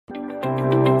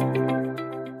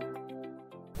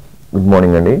Good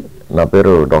morning అండి. నా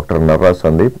పేరు doctor Narra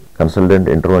Sandeep, consultant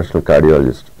interventional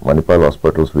cardiologist, Manipal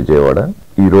hospitals Vijayawada.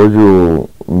 ఈ రోజు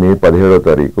మే 17వ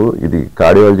తారీఖు. ఇది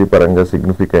కార్డియాలజీ పరంగా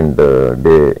సిగ్నిఫికెంట్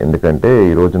డే. ఎందుకంటే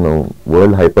ఈ రోజును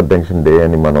వరల్డ్ హైపర్ టెన్షన్ డే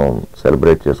అని మనం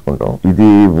సెలబ్రేట్ చేసుకుంటాం. ఇది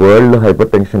వరల్డ్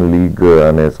హైపర్ టెన్షన్ లీగ్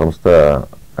అనే సంస్థ,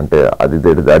 అంటే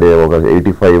అదే ఒక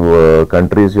 85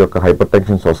 కంట్రీస్ యొక్క హైపర్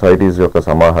టెన్షన్ సొసైటీస్ యొక్క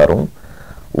సమాహారం.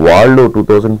 వాళ్ళు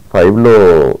 2005లో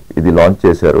ఇది లాంచ్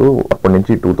చేశారు. అప్పటి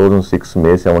నుంచి 2006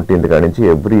 మే 17 కాడి నుంచి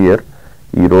ఎవ్రీ ఇయర్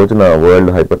ఈ రోజున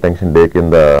వరల్డ్ హైపర్ టెన్షన్ డే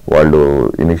కింద వాళ్ళు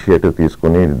ఇనిషియేటివ్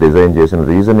తీసుకుని డిజైన్ చేసిన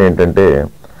రీజన్ ఏంటంటే,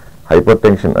 హైపర్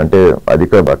టెన్షన్ అంటే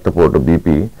అధిక రక్తపోటు,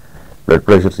 బీపీ, బ్లడ్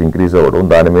ప్రెషర్స్ ఇంక్రీజ్ అవ్వడం,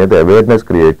 దాని మీద అవేర్నెస్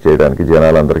క్రియేట్ చేయడానికి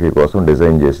జనాలందరికీ కోసం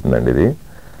డిజైన్ చేసిందండి ఇది.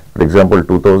 ఫర్ ఎగ్జాంపుల్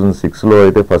 2006లో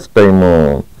అయితే ఫస్ట్ టైం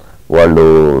వాళ్ళు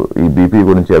ఈ బీపీ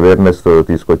గురించి అవేర్నెస్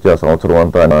తీసుకొచ్చి ఆ సంవత్సరం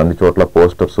అంతా అన్ని చోట్ల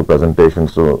పోస్టర్స్,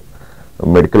 ప్రజెంటేషన్స్,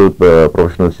 మెడికల్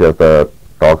ప్రొఫెషనల్స్ చేత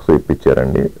టాక్స్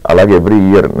ఇప్పించారండి. అలాగే ఎవ్రీ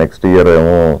ఇయర్, నెక్స్ట్ ఇయర్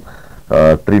ఏమో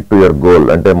ట్రీట్ టు యువర్ గోల్,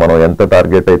 అంటే మనం ఎంత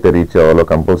టార్గెట్ అయితే రీచ్ అవ్వాలో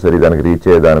కంపల్సరీ దానికి రీచ్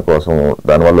అయ్యే దానికోసం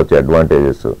దానివల్ల వచ్చే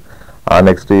అడ్వాంటేజెస్. ఆ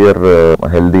next year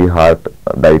healthy heart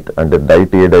diet, అంటే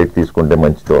డైట్ ఏ డైట్ తీసుకుంటే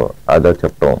మంచిదో అదా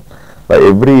చెప్తాం.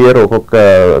 ఎవ్రీ ఇయర్ ఒక్కొక్క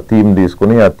థీమ్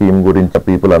తీసుకుని ఆ థీమ్ గురించి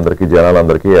పీపుల్ అందరికీ,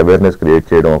 జనాలందరికీ అవేర్నెస్ క్రియేట్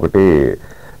చేయడం ఒకటి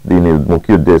దీని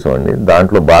ముఖ్య ఉద్దేశం అండి.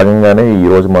 దాంట్లో భాగంగానే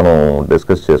ఈరోజు మనం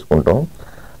డిస్కస్ చేసుకుంటాం.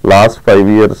 లాస్ట్ 5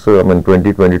 years,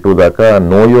 2022 దాకా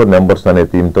నో యువర్ నెంబర్స్ అనే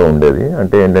థీమ్తో ఉండేది.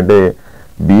 అంటే ఏంటంటే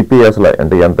బీపీ అసలు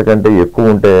అంటే ఎంతకంటే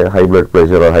ఎక్కువ ఉంటే high blood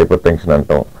pressure, hyper tension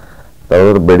అంటాం.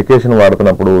 తర్వాత మెడికేషన్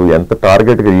వాడుతున్నప్పుడు ఎంత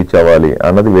టార్గెట్కి రీచ్ అవ్వాలి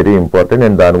అన్నది వెరీ ఇంపార్టెంట్,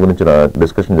 అండ్ దాని గురించి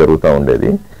డిస్కషన్ జరుగుతూ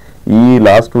ఉండేది. ఈ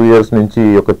లాస్ట్ 2 years నుంచి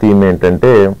ఒక థీమ్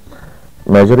ఏంటంటే,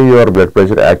 measure your blood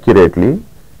pressure accurately,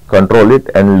 control it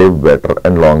and live better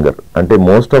and longer. అంటే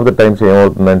మోస్ట్ ఆఫ్ ద టైమ్స్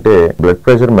ఏమవుతుందంటే బ్లడ్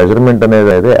ప్రెషర్ మెజర్మెంట్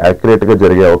అనేది అయితే యాక్యురేట్ గా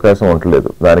జరిగే అవకాశం ఉండలేదు.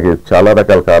 దానికి చాలా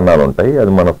రకాల కారణాలు ఉంటాయి,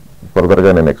 అది మనం ఫర్దర్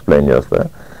గా నేను ఎక్స్ప్లెయిన్ చేస్తా.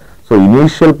 సో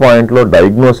ఇనీషియల్ పాయింట్ లో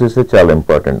డయాగ్నోసిస్ చాలా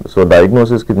ఇంపార్టెంట్. సో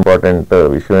డయాగ్నోసిస్ కి ఇంపార్టెంట్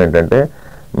విషయం ఏంటంటే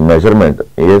మెజర్మెంట్,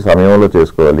 ఏ సమయంలో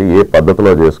చేసుకోవాలి, ఏ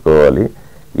పద్ధతిలో చేసుకోవాలి,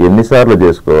 ఎన్నిసార్లు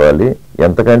చేసుకోవాలి,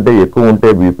 ఎంతకంటే ఎక్కువ ఉంటే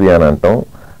బీపీ అని అంటాం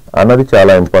అన్నది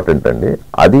చాలా ఇంపార్టెంట్ అండి.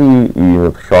 అది ఈ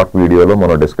షార్ట్ వీడియోలో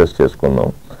మనం డిస్కస్ చేసుకుందాం.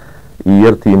 ఈ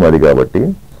ఇయర్ థీమ్ అది కాబట్టి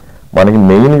మనకి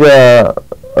మెయిన్గా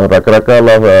రకరకాల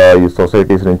ఈ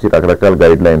సొసైటీస్ నుంచి రకరకాల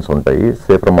గైడ్ లైన్స్ ఉంటాయి.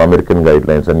 Say from American guide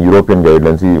lines and European guide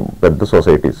lines, ఈ పెద్ద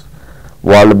సొసైటీస్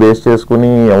వాళ్ళు బేస్ చేసుకుని,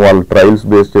 వాళ్ళ ట్రయల్స్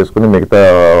బేస్ చేసుకుని మిగతా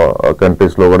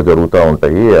కంట్రీస్లో కూడా జరుగుతూ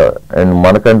ఉంటాయి. అండ్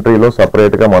మన కంట్రీలో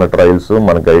సపరేట్గా మన ట్రయల్స్,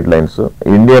 మన guide lines,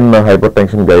 Indian hyper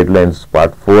tension guide lines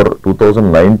part 4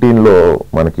 2019లో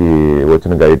మనకి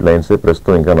వచ్చిన గైడ్ లైన్స్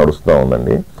ప్రస్తుతం ఇంకా నడుస్తూ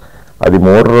ఉందండి. అది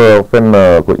మోర్ ఆఫెన్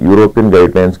యూరోపియన్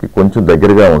గైడ్ లైన్స్కి కొంచెం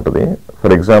దగ్గరగా ఉంటుంది.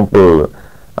 ఫర్ ఎగ్జాంపుల్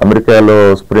అమెరికాలో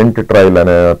స్ప్రింట్ ట్రయల్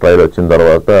అనే ట్రయల్ వచ్చిన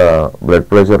తర్వాత blood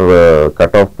pressure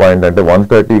cut off point అంటే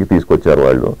 130కి తీసుకొచ్చారు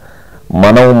వాళ్ళు.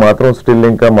 మనం మాత్రం స్టిల్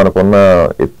ఇంకా మనకున్న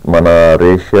మన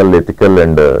racial, ethical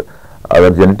and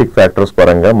other genetic factors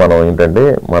పరంగా మనం ఏంటంటే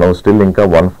మనం స్టిల్ ఇంకా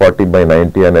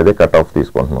 140/90 అనేది కట్ ఆఫ్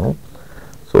తీసుకుంటున్నాం.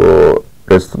 సో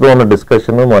ప్రస్తుతం ఉన్న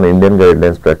డిస్కషన్ మన ఇండియన్ గైడ్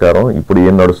లైన్స్ ప్రకారం ఇప్పుడు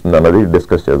ఏం నడుస్తుంది అన్నది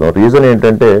డిస్కస్ చేద్దాం. రీజన్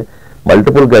ఏంటంటే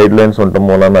మల్టిపుల్ గైడ్ లైన్స్ ఉండటం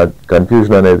వలన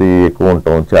కన్ఫ్యూజన్ అనేది ఎక్కువ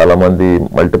ఉంటాం. చాలా మంది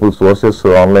మల్టిపుల్ సోర్సెస్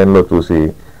ఆన్లైన్లో చూసి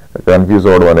కన్ఫ్యూజ్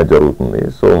అవ్వడం అనేది జరుగుతుంది.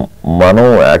 సో మనం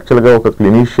యాక్చువల్గా ఒక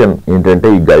క్లినీషియన్ ఏంటంటే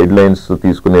ఈ గైడ్ లైన్స్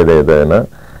తీసుకునేది ఏదైనా,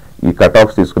 ఈ కట్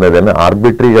ఆఫ్స్ తీసుకునేదైనా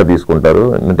ఆర్బిటరీగా తీసుకుంటారు.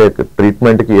 అంటే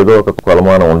ట్రీట్మెంట్కి ఏదో ఒక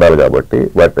కొలమానం ఉండాలి కాబట్టి.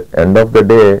 But end of the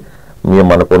day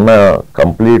మనకున్న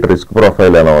కంప్లీట్ రిస్క్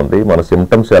ప్రొఫైల్ ఎలా ఉంది, మన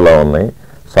సిమ్టమ్స్ ఎలా ఉన్నాయి,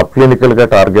 సబ్ క్లినికల్గా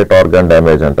టార్గెట్ ఆర్గాన్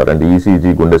డ్యామేజ్ అంటారు, అంటే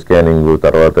ఈసీజీ, గుండె స్కానింగ్,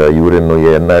 తర్వాత యూరిన్,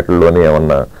 ఎన్నాటిలోని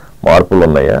ఏమన్నా మార్పులు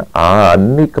ఉన్నాయా, ఆ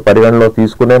అన్ని పరిగణలో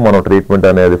తీసుకునే మనం ట్రీట్మెంట్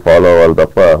అనేది ఫాలో అవ్వాలి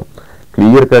తప్ప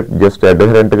క్లియర్ కట్ జస్ట్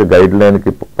అడ్హరెంట్గా గైడ్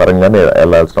లైన్కి పరంగానే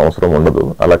వెళ్ళాల్సిన అవసరం ఉండదు.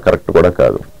 అలా కరెక్ట్ కూడా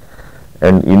కాదు.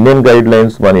 అండ్ ఇండియన్ గైడ్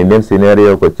లైన్స్, మన ఇండియన్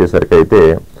సినారియోకి వచ్చేసరికి అయితే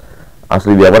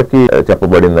అసలు ఇది ఎవరికి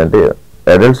చెప్పబడిందంటే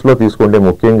అడల్ట్స్లో తీసుకుంటే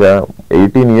ముఖ్యంగా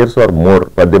 18 years ఆర్ మోర్,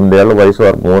 18 ఏళ్ల వయసు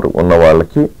ఆర్ మోర్ ఉన్న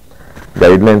వాళ్ళకి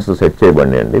గైడ్ లైన్స్ సెట్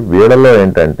చేయబడినాయండి. వీళ్ళలో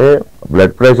ఏంటంటే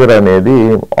బ్లడ్ ప్రెషర్ అనేది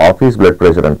ఆఫీస్ బ్లడ్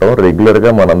ప్రెషర్ అంటాం.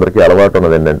 రెగ్యులర్గా మనందరికీ అలవాటు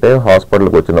ఉన్నది ఏంటంటే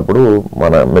హాస్పిటల్కి వచ్చినప్పుడు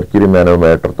మన మెర్క్యూరీ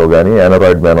మేనోమీటర్తో కానీ,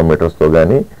 యానరాయిడ్ మేనోమీటర్స్తో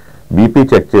కానీ బీపీ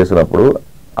చెక్ చేసినప్పుడు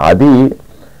అది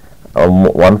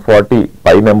 140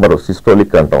 పై నెంబర్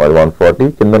సిస్టోలిక్ అంటాం, అది 140,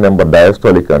 కింద నెంబర్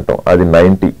డయాస్టోలిక్ అంటాం, అది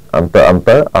 90,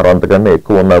 అంతకన్నా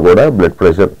ఎక్కువ ఉన్నా కూడా బ్లడ్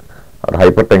ప్రెషర్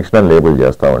హైపర్ టెన్షన్ అని లేబుల్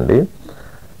చేస్తామండి.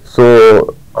 సో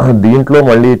దీంట్లో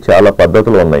మళ్ళీ చాలా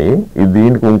పద్ధతులు ఉన్నాయి.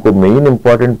 దీనికి ఇంకో మెయిన్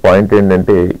ఇంపార్టెంట్ పాయింట్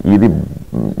ఏంటంటే ఇది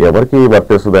ఎవరికి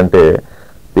వర్తిస్తుంది అంటే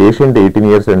పేషెంట్ 18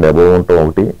 years అండ్ అబోవ్ ఉండటం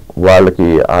ఒకటి, వాళ్ళకి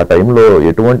ఆ టైంలో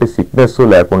ఎటువంటి సిక్నెస్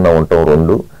లేకుండా ఉండటం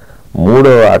 2,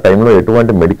 మూడో ఆ టైంలో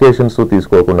ఎటువంటి మెడికేషన్స్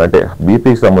తీసుకోకుండా, అంటే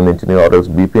బీపీకి సంబంధించిన ఆర్ఎల్స్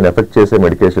బీపీని ఎఫెక్ట్ చేసే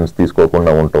మెడికేషన్స్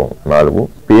తీసుకోకుండా ఉంటాం. 4,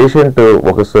 పేషెంట్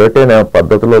ఒక సర్టెన్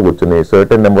పద్ధతిలో కూర్చుని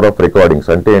సర్టెన్ నెంబర్ ఆఫ్ రికార్డింగ్స్,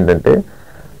 అంటే ఏంటంటే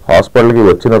హాస్పిటల్కి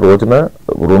వచ్చిన రోజున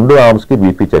 2 ఆర్మ్స్కి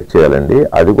బీపీ చెక్ చేయాలండి.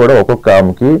 అది కూడా ఒక్కొక్క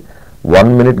ఆర్మ్కి 1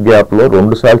 మినిట్ గ్యాప్లో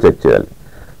 2 సార్లు చెక్ చేయాలి.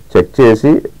 చెక్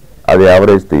చేసి అది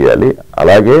యావరేజ్ తీయాలి.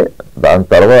 అలాగే దాని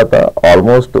తర్వాత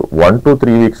ఆల్మోస్ట్ 1 to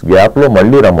 3 వీక్స్ గ్యాప్లో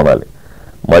మళ్ళీ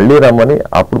రమ్మని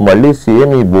అప్పుడు మళ్ళీ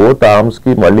సేమ్ ఈ బోత్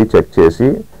ఆర్మ్స్కి మళ్ళీ చెక్ చేసి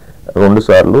 2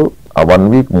 సార్లు ఆ 1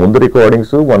 వీక్ ముందు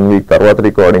రికార్డింగ్స్, 1 వీక్ తర్వాత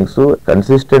రికార్డింగ్స్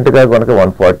కన్సిస్టెంట్గా కనుక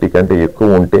 140 కంటే ఎక్కువ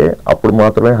ఉంటే అప్పుడు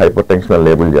మాత్రమే హైపర్ టెన్షన్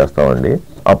లేబుల్ చేస్తామండి.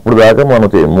 అప్పుడు దాకా మనం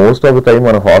మోస్ట్ ఆఫ్ ద టైం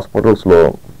మన హాస్పిటల్స్లో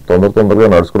తొందరగా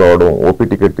నడుచుకురావడం, ఓపీ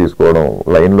టికెట్ తీసుకోవడం,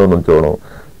 లైన్లో నుంచోవడం,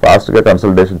 ఫాస్ట్గా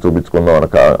కన్సల్టేషన్ చూపించుకుందాం అన్న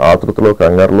ఆతృతలో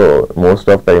కంగారులో మోస్ట్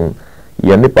ఆఫ్ టైం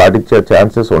ఇవన్నీ పాటించే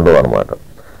ఛాన్సెస్ ఉండవు అనమాట.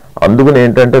 అందుకని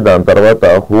ఏంటంటే దాని తర్వాత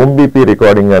హోమ్ బీపీ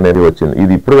రికార్డింగ్ అనేది వచ్చింది.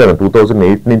 ఇది ఇప్పుడు కదా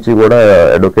 2008 నుంచి కూడా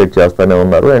అడ్వకేట్ చేస్తూనే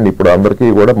ఉన్నారు. అండ్ ఇప్పుడు అందరికీ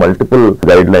కూడా మల్టిపుల్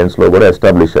గైడ్ లైన్స్ లో కూడా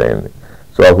ఎస్టాబ్లిష్ అయింది.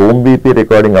 సో ఆ హోమ్ బీపీ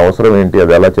రికార్డింగ్ అవసరం ఏంటి,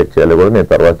 అది ఎలా చెక్ చేయాలి కూడా నేను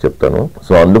తర్వాత చెప్తాను.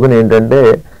 సో అందుకని ఏంటంటే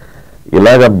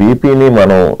ఇలాగ బీపీని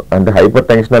మనం అంటే హైపర్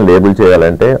టెన్షన్ లేబుల్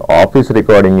చేయాలంటే ఆఫీస్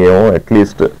రికార్డింగ్ ఏమో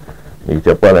అట్లీస్ట్ మీకు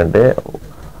చెప్పాలంటే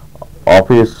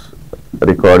ఆఫీస్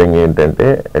రికార్డింగ్ ఏంటంటే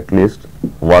at least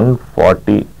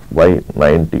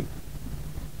 140/90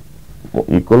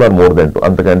 equal are more than 2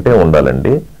 అంతకంటే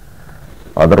ఉండాలండి.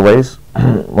 అదర్వైజ్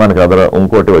మనకి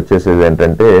ఇంకోటి వచ్చేసేది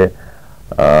ఏంటంటే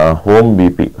హోమ్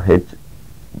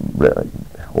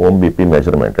బీపీ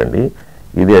మెజర్మెంట్ అండి.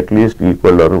 ఇది అట్లీస్ట్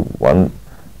ఈక్వల్ ఆర్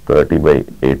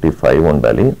 130/85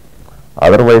 ఉండాలి.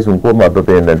 అదర్వైజ్ ఇంకో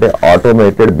పద్ధతి ఏంటంటే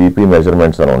ఆటోమేటెడ్ బీపీ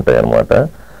మెజర్మెంట్స్ అని ఉంటాయి అన్నమాట.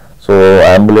 సో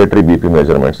అంబులేటరీ బీపీ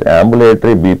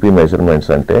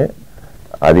మెజర్మెంట్స్ అంటే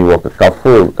అది ఒక కఫ్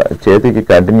చేతికి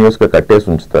కంటిన్యూస్గా కట్టేసి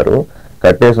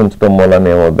ఉంచడం వలన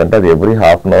ఏమవుతుందంటే అది every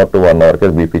half an hour to 1 అవర్కి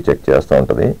BP check చేస్తూ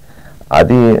ఉంటుంది.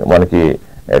 అది మనకి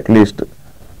అట్లీస్ట్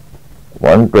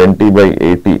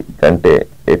 120/80 కంటే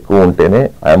ఎక్కువ ఉంటేనే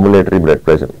అంబులేటరీ బ్లడ్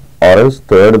ప్రెషర్. ఆర్ఎల్స్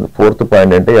ఫోర్త్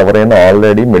పాయింట్ అంటే ఎవరైనా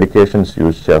ఆల్రెడీ మెడికేషన్స్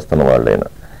యూజ్ చేస్తున్న వాళ్ళైనా.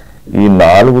 ఈ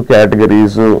 4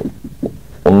 కేటగిరీస్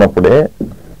ఉన్నప్పుడే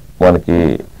మనకి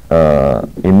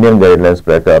ఇండియన్ గైడ్ లైన్స్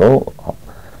ప్రకారం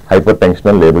హైపర్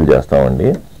టెన్షన్ లేబుల్ చేస్తామండి.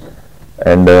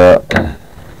 అండ్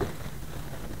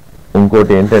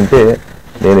ఇంకోటి ఏంటంటే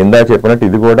నేను ఇందాక చెప్పినట్టు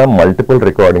ఇది కూడా మల్టిపుల్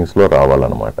రికార్డింగ్స్లో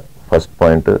రావాలన్నమాట. ఫస్ట్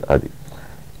పాయింట్ అది.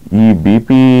 ఈ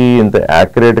బీపీ ఇంత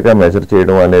యాక్యురేట్గా మెజర్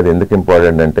చేయడం అనేది ఎందుకు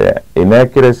ఇంపార్టెంట్ అంటే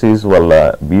ఇన్యాక్యురసీస్ వల్ల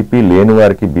బీపీ లేని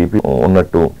వారికి బీపీ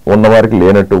ఉన్నవారికి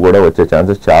లేనట్టు కూడా వచ్చే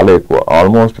ఛాన్సెస్ చాలా ఎక్కువ.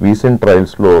 Almost recent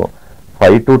ట్రయల్స్లో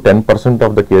 5 to 10%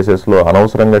 of the కేసెస్లో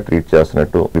అనవసరంగా ట్రీట్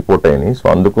చేస్తున్నట్టు రిపోర్ట్ అయినాయి. సో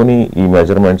అందుకని ఈ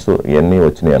మెజర్మెంట్స్ ఇవన్నీ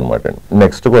వచ్చినాయి అనమాట.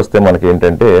 నెక్స్ట్కి వస్తే మనకి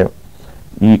ఏంటంటే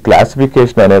ఈ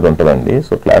క్లాసిఫికేషన్ అనేది ఉంటుందండి.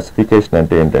 సో క్లాసిఫికేషన్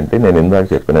అంటే ఏంటంటే నేను ఇందాక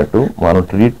చెప్పినట్టు మనం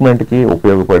ట్రీట్మెంట్కి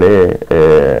ఉపయోగపడే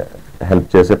హెల్ప్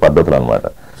చేసే పద్ధతులు అనమాట.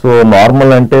 సో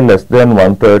నార్మల్ అంటే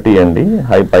 <130 అండి,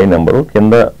 పై నెంబరు,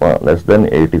 కింద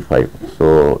 <85. సో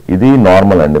ఇది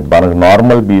నార్మల్ అండి. మనకు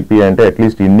నార్మల్ బీపీ అంటే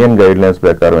అట్లీస్ట్ ఇండియన్ గైడ్ లైన్స్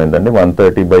ప్రకారం ఏంటంటే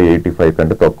 130/85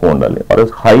 కంటే తక్కువ ఉండాలి.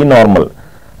 హై నార్మల్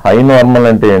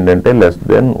అంటే ఏంటంటే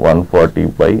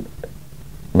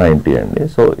 <140/90 అండి.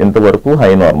 సో ఇంతవరకు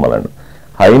హై నార్మల్ అండి.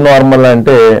 హై నార్మల్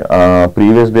అంటే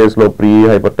ప్రీవియస్ డేస్లో ప్రీ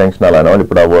హైపర్ టెన్షన్ అలా అనేవాళ్ళు,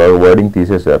 ఇప్పుడు ఆ వర్డింగ్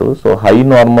తీసేశారు. సో హై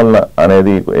నార్మల్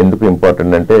అనేది ఎందుకు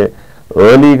ఇంపార్టెంట్ అంటే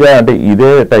ఎర్లీగా అంటే ఇదే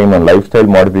time life style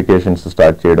modifications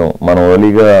start చేయడం, మనం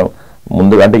ఎర్లీగా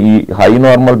ముందుగా అంటే ఈ హై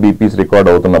నార్మల్ బీపీస్ రికార్డ్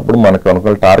అవుతున్నప్పుడు మనకు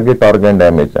అనుకున్న టార్గెట్ ఆర్గాన్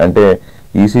డ్యామేజ్ అంటే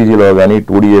ఈసీజీలో కానీ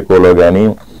 2D ఎకోలో కానీ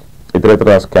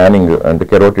ఇతర స్కానింగ్ అంటే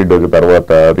కెరోటిడ్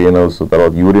తర్వాత రీనల్స్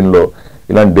తర్వాత యూరిన్లో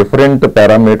ఇలాంటి డిఫరెంట్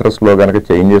పారామీటర్స్లో కనుక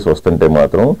చేంజెస్ వస్తుంటే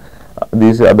మాత్రం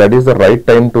that is the right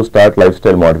time to start life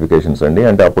style modifications అండి.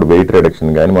 అంటే అప్పుడు వెయిట్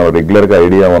రిడక్షన్ కానీ మనం రెగ్యులర్గా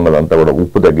ఐడియా ఉన్నదంతా కూడా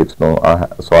ఉప్పు తగ్గించడం,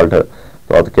 సాల్ట్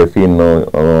తర్వాత కెఫీన్,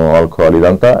 ఆల్కహాల్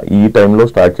ఇదంతా ఈ టైంలో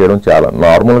స్టార్ట్ చేయడం చాలా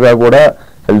నార్మల్గా కూడా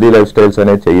హెల్దీ లైఫ్ స్టైల్స్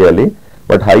అనేది చేయాలి.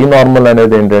 బట్ హై నార్మల్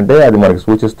అనేది ఏంటంటే అది మనకి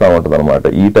సూచిస్తూ ఉంటుంది అనమాట.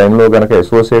 ఈ టైంలో కనుక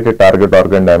అసోసియేటెడ్ టార్గెట్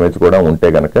ఆర్గన్ డ్యామేజ్ కూడా ఉంటే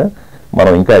కనుక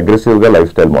మనం ఇంకా అగ్రెసివ్గా లైఫ్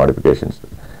స్టైల్ మోడిఫికేషన్స్.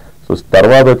 సో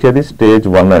తర్వాత వచ్చేది స్టేజ్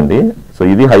 1 అండి. సో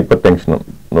ఇది హైపర్ టెన్షన్.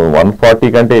 140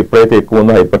 కంటే ఎప్పుడైతే ఎక్కువ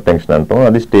ఉందో హైపర్ టెన్షన్ అంటాం,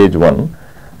 అది స్టేజ్ 1.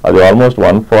 అది ఆల్మోస్ట్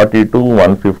 140 to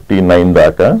 159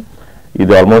 దాకా,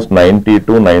 ఇది ఆల్మోస్ట్ 90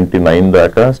 to 99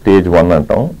 దాకా స్టేజ్ 1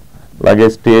 అంటాం. అలాగే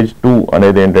స్టేజ్ 2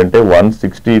 అనేది ఏంటంటే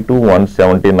 160 to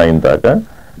 179 దాకా,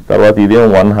 తర్వాత ఇదేమో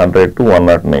 100 to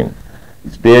 109.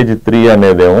 Stage 3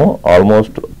 అనేదేమో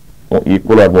almost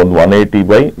equal about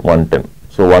 180/110.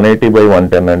 So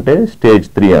 180/110 అంటే స్టేజ్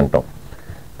 3 అంటాం.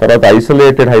 తర్వాత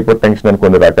ఐసోలేటెడ్ హైపర్ టెన్షన్ అని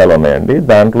కొన్ని రకాలు ఉన్నాయండి.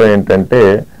 దాంట్లో ఏంటంటే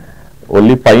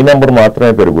ఓన్లీ పై నెంబర్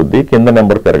మాత్రమే పెరుగుద్ది, కింద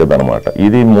నెంబర్ పెరగదు అనమాట.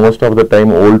 ఇది most of the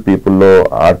time old పీపుల్లో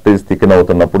arteries thicken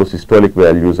అవుతున్నప్పుడు, సిస్టోలిక్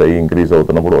వాల్యూస్ అయ్యి ఇంక్రీజ్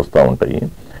అవుతున్నప్పుడు వస్తూ ఉంటాయి.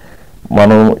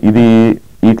 మనం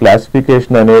ఈ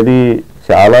క్లాసిఫికేషన్ అనేది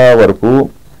చాలా వరకు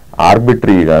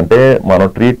ఆర్బిటరీగా, అంటే మనం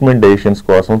ట్రీట్మెంట్ డెసిషన్స్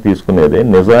కోసం తీసుకునేదే.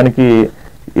 నిజానికి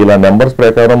ఇలా నెంబర్స్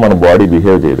ప్రకారం మన బాడీ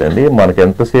బిహేవ్ చేయదండి. మనకి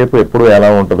ఎంతసేపు ఎప్పుడు ఎలా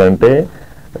ఉంటుందంటే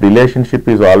relationship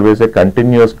is always a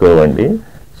continuous curve అండి.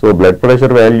 సో బ్లడ్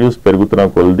ప్రెషర్ వాల్యూస్ పెరుగుతున్న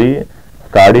కొలది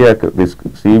కార్డియాక్ రిస్క్,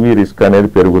 సివి రిస్క్ అనేది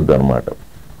పెరుగుద్ది అనమాట.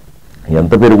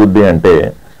 ఎంత పెరుగుద్ది అంటే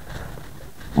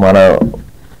మన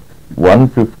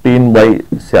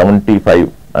 115/75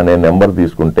 అనే నెంబర్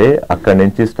తీసుకుంటే అక్కడి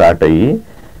నుంచి స్టార్ట్ అయ్యి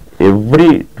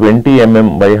ఎవ్రీ 20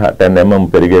 mm/10 mm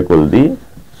పెరిగే కొలది,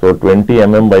 సో 20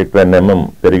 mm/10 mm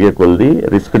పెరిగే కొలది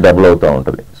రిస్క్ డబుల్ అవుతూ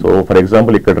ఉంటుంది. సో ఫర్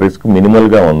ఎగ్జాంపుల్ ఇక్కడ రిస్క్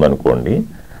మినిమల్గా ఉందనుకోండి,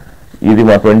 ఇది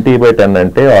మా 20/10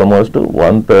 అంటే ఆల్మోస్ట్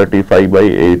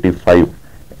 135/85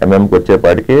 mmకి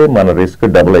వచ్చేపాటికి మన రిస్క్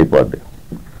డబుల్ అయిపోద్ది.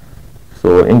 సో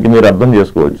ఇంక మీరు అర్థం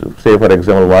చేసుకోవచ్చు, సే ఫర్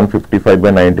ఎగ్జాంపుల్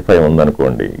 155/95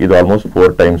 ఉందనుకోండి, ఇది ఆల్మోస్ట్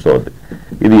 4 times అవుద్ది.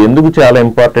 ఇది ఎందుకు చాలా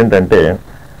ఇంపార్టెంట్ అంటే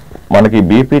మనకి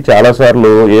బీపీ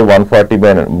చాలాసార్లు A140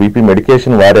 బీపీ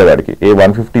మెడికేషన్ వాడేవాడికి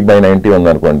A150/90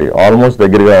 ఉందనుకోండి, ఆల్మోస్ట్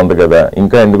దగ్గరగా ఉంది కదా,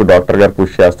 ఇంకా ఎందుకు డాక్టర్ గారు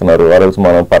పుష్ చేస్తున్నారు, ఆర్ఎల్స్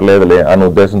మనం పర్లేదులే అనే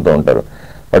ఉద్దేశంతో ఉంటారు.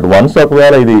 బట్ వన్స్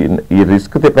ఒకవేళ ఈ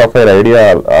రిస్క్ ప్రొఫైల్ ఐడియా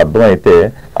అర్థమైతే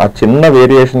ఆ చిన్న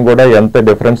వేరియేషన్ కూడా ఎంత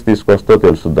డిఫరెన్స్ తీసుకొస్తో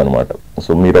తెలుస్తుంది అనమాట.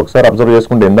 సో మీరు ఒకసారి అబ్జర్వ్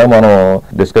చేసుకుంటే ఇందాక మనం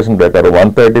డిస్కషన్ ప్రకారం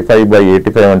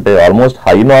 135/85 అంటే ఆల్మోస్ట్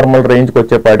హై నార్మల్ రేంజ్కి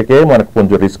వచ్చేపాటికే మనకు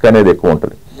కొంచెం రిస్క్ అనేది ఎక్కువ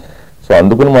ఉంటుంది. సో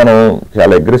అందుకని మనం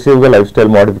చాలా అగ్రెసివ్గా లైఫ్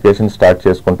స్టైల్ మోడిఫికేషన్ స్టార్ట్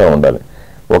చేసుకుంటూ ఉండాలి.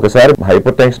 ఒకసారి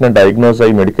హైపర్ టెన్షన్ డయాగ్నోస్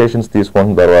అయ్యి మెడికేషన్స్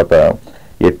తీసుకున్న తర్వాత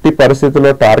ఎట్టి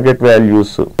పరిస్థితుల్లో టార్గెట్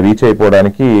వాల్యూస్ రీచ్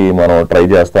అయిపోవడానికి మనం ట్రై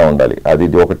చేస్తూ ఉండాలి. అది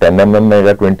ఒక 10 mm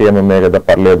 20 mm కదా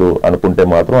పర్లేదు అనుకుంటే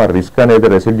మాత్రం ఆ రిస్క్ అనేది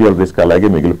రెసిడ్యువల్ రిస్క్ అలాగే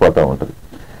మిగిలిపోతూ ఉంటుంది.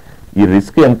 ఈ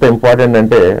రిస్క్ ఎంత ఇంపార్టెంట్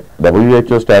అంటే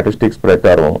WHO స్టాటిస్టిక్స్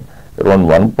ప్రకారం అరౌండ్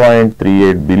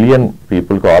 1.38 బిలియన్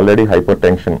పీపుల్కి ఆల్రెడీ హైపర్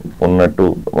టెన్షన్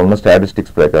ఉన్న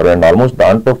స్టాటిస్టిక్స్ ప్రకారం, అండ్ ఆల్మోస్ట్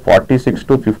దాంట్లో 46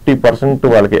 to 50%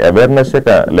 వాళ్ళకి అవేర్నెస్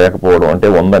లేకపోవడం అంటే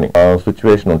ఉందని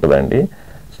సిచ్యువేషన్ ఉంటుందండి.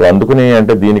 సో అందుకని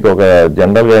అంటే దీనికి ఒక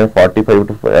జనరల్గా 45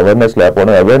 to అవేర్నెస్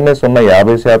లేకపోవడం, అవేర్నెస్ ఉన్న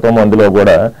 50% మందిలో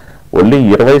కూడా ఓన్లీ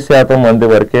 20% మంది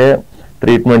వరకే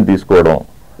ట్రీట్మెంట్ తీసుకోవడం,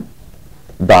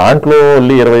 దాంట్లో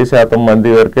ఓన్లీ 20% మంది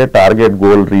వరకే టార్గెట్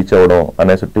గోల్ రీచ్ అవ్వడం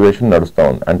అనే సిచ్యువేషన్ నడుస్తూ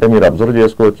ఉంది. అంటే మీరు అబ్జర్వ్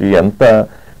చేసుకోవచ్చు ఎంత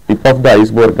టిప్ ఆఫ్ ద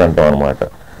ఐస్బర్గ్ అంటాం అనమాట.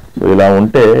 సో ఇలా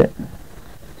ఉంటే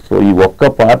సో ఈ ఒక్క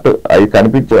పార్ట్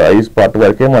కనిపించే ఐస్ పార్ట్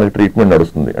వరకే మనకి ట్రీట్మెంట్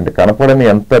నడుస్తుంది. అంటే కనపడని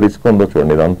ఎంత రిస్క్ ఉందో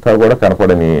చూడండి, ఇదంతా కూడా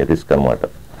కనపడని రిస్క్ అనమాట.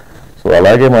 సో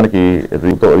అలాగే మనకి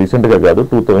రీసెంట్గా కాదు,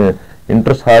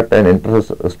 inter heart and inter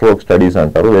stroke studies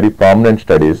అంటారు, వెరీ ప్రామినెంట్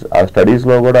స్టడీస్. ఆ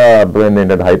స్టడీస్లో కూడా అర్థమైంది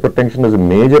ఏంటంటే hyper tension is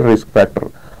major risk factor.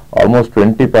 Almost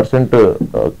 20%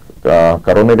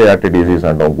 coronary artery disease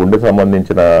అంటాం, గుండెకి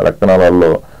సంబంధించిన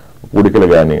రక్తనాళాల్లో పూడికలు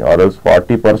కానీ, ఆర్ఎల్స్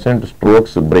 40%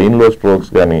 స్ట్రోక్స్, బ్రెయిన్లో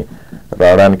స్ట్రోక్స్ కానీ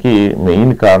రావడానికి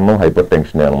మెయిన్ కారణం హైపర్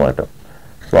టెన్షన్ అనమాట.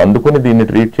 సో అందుకని దీన్ని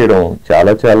ట్రీట్ చేయడం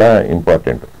చాలా చాలా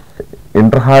important.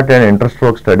 Inter heart and inter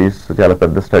stroke studies చాలా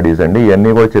పెద్ద స్టడీస్ అండి. ఇవన్నీ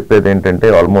కూడా చెప్పేది ఏంటంటే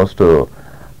ఆల్మోస్ట్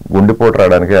గుండెపోటు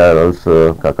రావడానికి,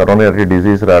 కరోనరీ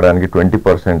డిజీజ్ రావడానికి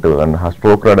 20% అండ్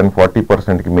స్ట్రోక్ రావడానికి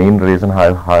 40%కి మెయిన్ రీజన్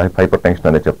హైపర్ టెన్షన్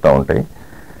అనేది చెప్తా ఉంటాయి.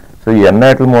 సో ఈ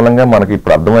ఎన్ఐట్ల మూలంగా మనకి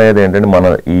ఇప్పుడు అర్థమయ్యేది ఏంటంటే మన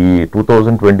ఈ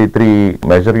 2023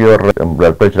 measure your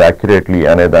blood pressure accurately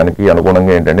అనే దానికి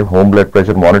అనుగుణంగా ఏంటంటే హోమ్ బ్లడ్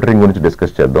ప్రెషర్ మానిటరింగ్ గురించి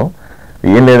డిస్కస్ చేద్దాం.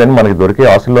 ఏం లేదని మనకి దొరికే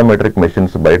ఆసిలోమెట్రిక్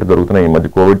మెషిన్స్ బయట దొరుకుతున్నాయి. ఈ మధ్య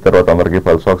కోవిడ్ తర్వాత అందరికీ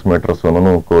pulse oximeters,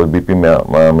 BP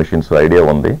machines idea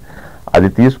ఉంది. అది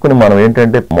తీసుకుని మనం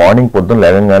ఏంటంటే మార్నింగ్ పొద్దున్న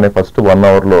లేవగానే ఫస్ట్ 1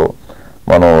 hourలో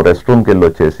మనం రెస్ట్ రూమ్కి వెళ్ళి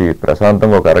వచ్చేసి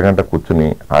ప్రశాంతంగా ఒక అరగంట కూర్చుని,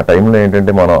 ఆ టైంలో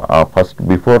ఏంటంటే మనం ఆ ఫస్ట్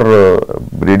బిఫోర్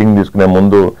బ్రీడింగ్ తీసుకునే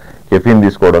ముందు కెఫీన్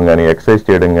తీసుకోవడం కానీ, ఎక్సర్సైజ్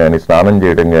చేయడం కానీ, స్నానం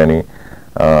చేయడం కానీ,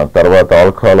 తర్వాత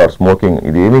ఆల్కహాల్ ఆర్ స్మోకింగ్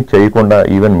ఇదేమీ చేయకుండా,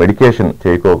 ఈవెన్ మెడికేషన్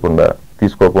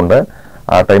తీసుకోకుండా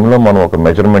ఆ టైంలో మనం ఒక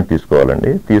మెజర్మెంట్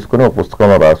తీసుకోవాలండి. తీసుకుని ఒక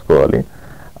పుస్తకంలో రాసుకోవాలి.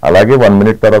 అలాగే 1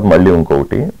 minute తర్వాత మళ్ళీ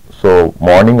ఇంకొకటి. సో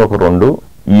మార్నింగ్ ఒక 2,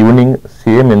 ఈవినింగ్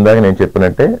సేమ్ ఇందాక నేను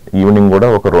చెప్పినట్టే ఈవినింగ్ కూడా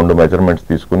ఒక 2 మెజర్మెంట్స్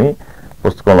తీసుకుని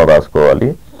పుస్తకంలో రాసుకోవాలి.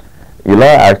 ఇలా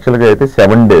యాక్చువల్గా అయితే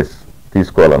 7 days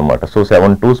తీసుకోవాలన్నమాట. సో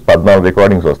 7 2 14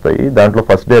 రికార్డింగ్స్ వస్తాయి. దాంట్లో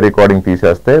ఫస్ట్ డే రికార్డింగ్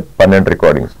తీసేస్తే 12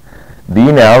 రికార్డింగ్స్.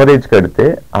 దీని యావరేజ్ కడితే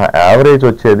ఆ యావరేజ్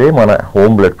వచ్చేది మన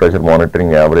home blood pressure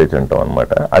monitoring average అంటాం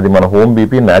అనమాట. అది మన హోమ్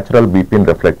బీపీ, న్యాచురల్ బీపీని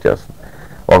రిఫ్లెక్ట్ చేస్తుంది.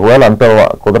 ఒకవేళ అంత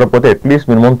కుదరకపోతే అట్లీస్ట్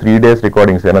మినిమం 3 days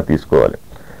రికార్డింగ్స్ అయినా తీసుకోవాలి.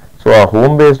 సో ఆ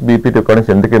హోమ్ బేస్డ్ బీపీ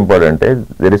రికార్డింగ్స్ ఎందుకు ఇంపార్టెంట్ అంటే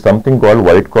there is something called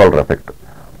white collar effect.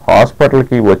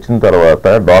 హాస్పిటల్కి వచ్చిన తర్వాత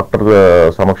డాక్టర్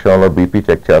సమక్షంలో బీపీ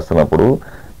చెక్ చేస్తున్నప్పుడు,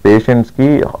 పేషెంట్స్కి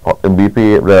బీపీ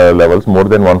లెవెల్స్ మోర్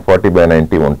దెన్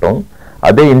 140/90 ఉంటాం.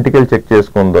 అదే ఇంటికి చెక్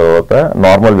చేసుకున్న తర్వాత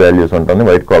నార్మల్ వాల్యూస్ ఉంటుంది,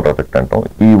 వైట్ కాలర్ ఎఫెక్ట్ అంటాం.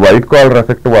 ఈ వైట్ కాలర్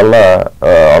ఎఫెక్ట్ వల్ల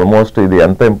ఆల్మోస్ట్ ఇది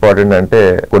ఎంత ఇంపార్టెంట్ అంటే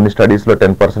కొన్ని స్టడీస్ లో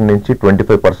 10% నుంచి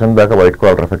 25% దాకా వైట్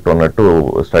కాలర్ ఎఫెక్ట్ ఉన్నట్టు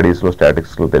స్టడీస్ లో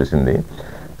స్టాటిస్టిక్స్ లో తెలిసింది.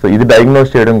 సో ఇది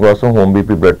డయాగ్నోస్ చేయడం కోసం home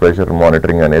BP blood pressure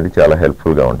monitoring అనేది చాలా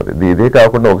హెల్ప్ఫుల్ గా ఉంటుంది. ఇదే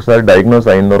కాకుండా ఒకసారి డయాగ్నోస్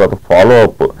అయిన తర్వాత ఫాలో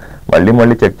అప్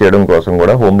మళ్ళీ చెక్ చేయడం కోసం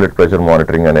కూడా హోమ్ బ్లడ్ ప్రెషర్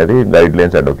మానిటరింగ్ అనేది గైడ్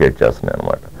లైన్స్ అడ్వకేట్ చేస్తున్నాయి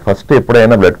అనమాట. ఫస్ట్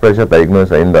ఎప్పుడైనా బ్లడ్ ప్రెషర్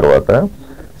డయాగ్నోస్ అయిన తర్వాత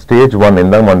స్టేజ్ 1,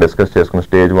 ఇందాక మనం డిస్కస్ చేసుకున్న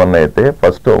స్టేజ్ 1 అయితే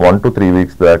ఫస్ట్ 1 to 3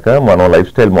 weeks దాకా మనం లైఫ్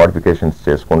స్టైల్ మోడిఫికేషన్స్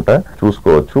చేసుకుంటా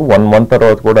చూసుకోవచ్చు. 1 month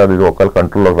తర్వాత కూడా అది ఒకవేళ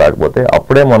కంట్రోల్లోకి రాకపోతే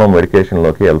అప్పుడే మనం మెడికేషన్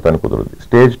లోకి వెళ్తాను కుదురుతుంది.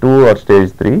 Stage 2 or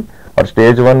stage 3 or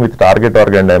stage 1 with target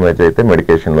organ damage అయితే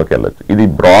మెడికేషన్ లోకి వెళ్ళొచ్చు. ఇది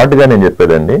బ్రాడ్ గా నేను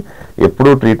చెప్పేదండి. ఎప్పుడు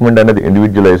ట్రీట్మెంట్ అనేది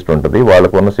ఇండివిజువలైజ్డ్ ఉంటుంది.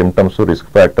 వాళ్ళకున్న సిమ్టమ్స్, రిస్క్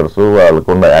ఫ్యాక్టర్స్,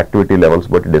 వాళ్ళకున్న యాక్టివిటీ లెవెల్స్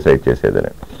బట్టి డిసైడ్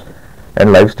చేసేదని.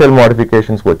 అండ్ లైఫ్ స్టైల్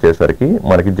మోడిఫికేషన్స్కి వచ్చేసరికి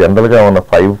మనకి జనరల్గా ఉన్న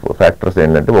 5 ఫ్యాక్టర్స్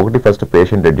ఏంటంటే, ఒకటి ఫస్ట్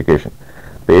పేషెంట్ ఎడ్యుకేషన్.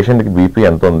 పేషెంట్కి బీపీ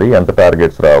ఎంత ఉంది, ఎంత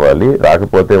టార్గెట్స్ రావాలి,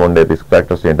 రాకపోతే ఉండే రిస్క్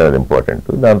ఫ్యాక్టర్స్ ఏంటనేది ఇంపార్టెంట్.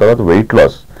 దాని తర్వాత weight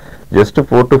loss, just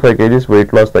 4 to 5 kgs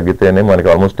weight loss తగ్గితేనే మనకి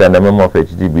almost 10 mm of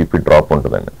HG BP drop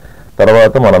ఉంటుందండి.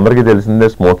 తర్వాత మనందరికీ తెలిసిందే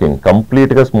స్మోకింగ్,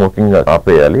 కంప్లీట్ గా స్మోకింగ్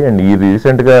ఆపేయాలి. అండ్ ఈ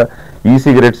రీసెంట్ గా ఈ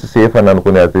సిగరెట్స్ సేఫ్ అని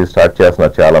అనుకుని అది స్టార్ట్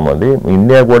చేస్తున్నారు చాలా మంది.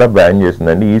 ఇండియా కూడా బ్యాన్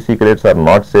చేసిందండి. ఈ cigarettes are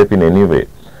not safe in any way.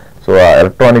 So ఆ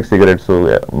ఎలక్ట్రానిక్ సిగరెట్స్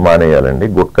మానేయాలండి,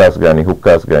 గుట్కాస్ కానీ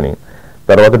హుక్కాస్ కానీ.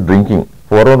 తర్వాత డ్రింకింగ్,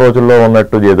 పూర్వం రోజుల్లో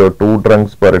ఉన్నట్టు ఏదో 2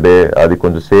 drinks per day అది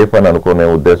కొంచెం సేఫ్ అని అనుకునే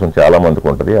ఉద్దేశం చాలా మందికి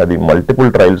ఉంటుంది. అది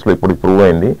మల్టిపుల్ ట్రయల్స్ లో ఇప్పుడు ప్రూవ్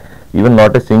అయింది. Even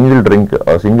not a single drink,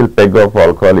 single peg of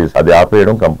alcohol అది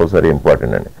ఆపేయడం కంపల్సరీ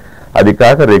ఇంపార్టెంట్ అండి. అది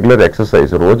కాక రెగ్యులర్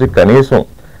ఎక్సర్సైజ్, రోజు కనీసం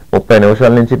 30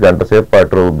 నిమిషాల నుంచి గంట సేపు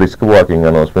పాటు బ్రిస్క్ వాకింగ్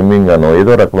అనో, స్విమ్మింగ్ అనో,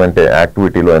 ఏదో రకమైన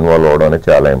యాక్టివిటీలో ఇన్వాల్వ్ అవడం అనేది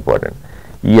చాలా ఇంపార్టెంట్.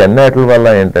 ఈ అన్నిటి వల్ల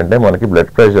ఏంటంటే మనకి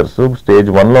బ్లడ్ ప్రెషర్స్ స్టేజ్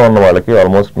 1 లో ఉన్న వాళ్ళకి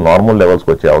ఆల్మోస్ట్ నార్మల్ లెవెల్స్కి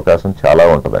వచ్చే అవకాశం చాలా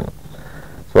ఉంటుందండి.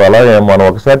 సో అలాగే మనం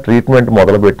ఒకసారి ట్రీట్మెంట్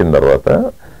మొదలు పెట్టిన తర్వాత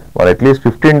మనం అట్లీస్ట్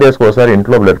 15 daysకి ఒకసారి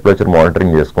ఇంట్లో బ్లడ్ ప్రెషర్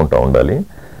మానిటరింగ్ చేసుకుంటూ ఉండాలి.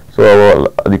 సో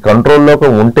అది కంట్రోల్లోకి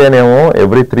ఉంటేనేమో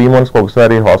ఎవ్రీ 3 monthsకి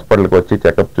ఒకసారి హాస్పిటల్కి వచ్చి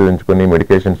చెకప్ చూపించుకుని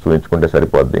మెడికేషన్స్ చూపించుకుంటే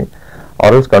సరిపోద్ది.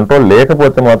 ఆర్ఎల్స్ కంట్రోల్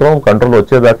లేకపోతే మాత్రం కంట్రోల్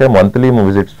వచ్చేదాకా మంత్లీ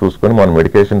విజిట్స్ చూసుకొని మనం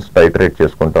మెడికేషన్స్ టైట్రేట్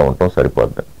చేసుకుంటూ ఉంటాం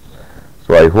సరిపోద్ది.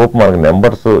 సో ఐ హోప్ మనకు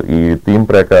నెంబర్స్ ఈ థీమ్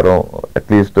ప్రకారం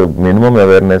at least minimum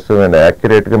awareness and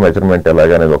యాక్యురేట్గా measurement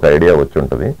ఎలాగనేది ఒక ఐడియా వచ్చి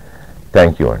ఉంటుంది.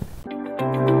 థ్యాంక్ యూ అండి.